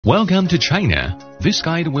Welcome to China. This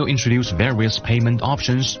guide will introduce various payment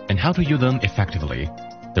options and how to use them effectively.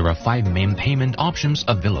 There are 5 main payment options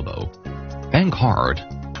available: bank card,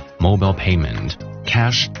 mobile payment,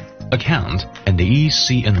 cash, account, and the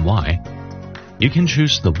e-CNY. You can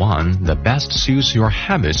choose the one that best suits your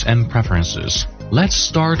habits and preferences. Let's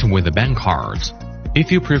start with the bank cards.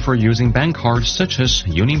 If you prefer using bank cards such as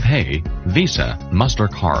UnionPay, Visa,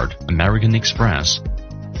 MasterCard, American Express,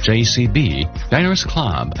 JCB, Diners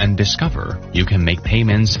Club, and Discover, you can make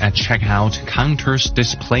payments at checkout counters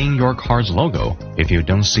displaying your card's logo. If you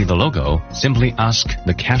don't see the logo, simply ask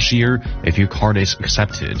the cashier if your card is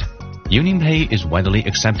accepted. UnionPay is widely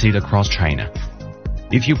accepted across China.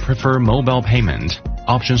 If you prefer mobile payment,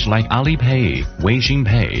 options like Alipay, Weixin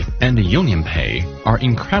Pay, and UnionPay are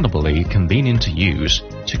incredibly convenient to use.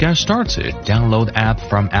 To get started, download the app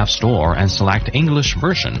from App Store and select English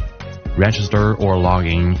version. Register or log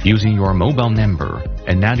in using your mobile number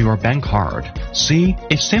and add your bank card. See,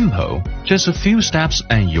 it's simple. Just a few steps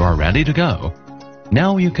and you are ready to go.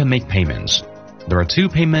 Now you can make payments. There are 2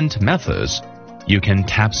 payment methods. You can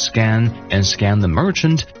tap scan and scan the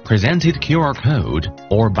merchant presented QR code,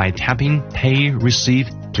 or by tapping Pay Receive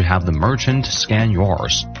to have the merchant scan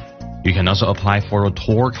yours. You can also apply for a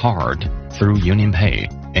tour card through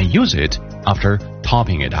UnionPay and use it after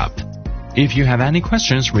topping it up. If you have any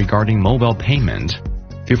questions regarding mobile payment,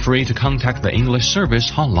 feel free to contact the English service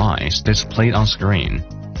hotlines displayed on screen.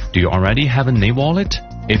 Do you already have a Nate wallet?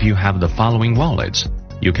 If you have the following wallets,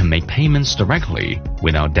 you can make payments directly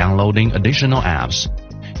without downloading additional apps.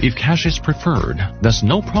 If cash is preferred, that's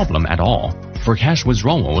no problem at all. For cash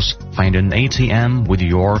withdrawals, find an ATM with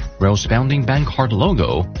your corresponding bank card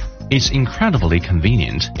logo. It's incredibly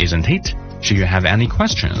convenient, isn't it? Should you have any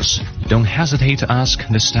questions, don't hesitate to ask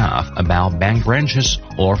the staff about bank branches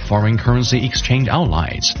or foreign currency exchange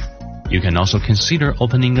outlets. You can also consider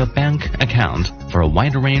opening a bank account for a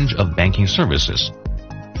wide range of banking services.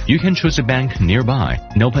 You can choose a bank nearby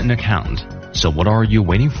and open an account. So what are you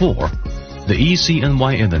waiting for? The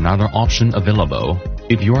e-CNY is another option available.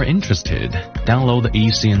 If you are interested, download the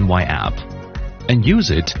e-CNY app and use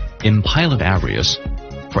it in pilot areas.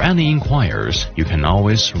 For any inquiries, you can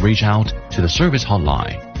always reach out to the service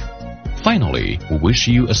hotline. Finally, we wish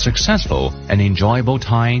you a successful and enjoyable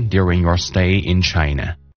time during your stay in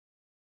China.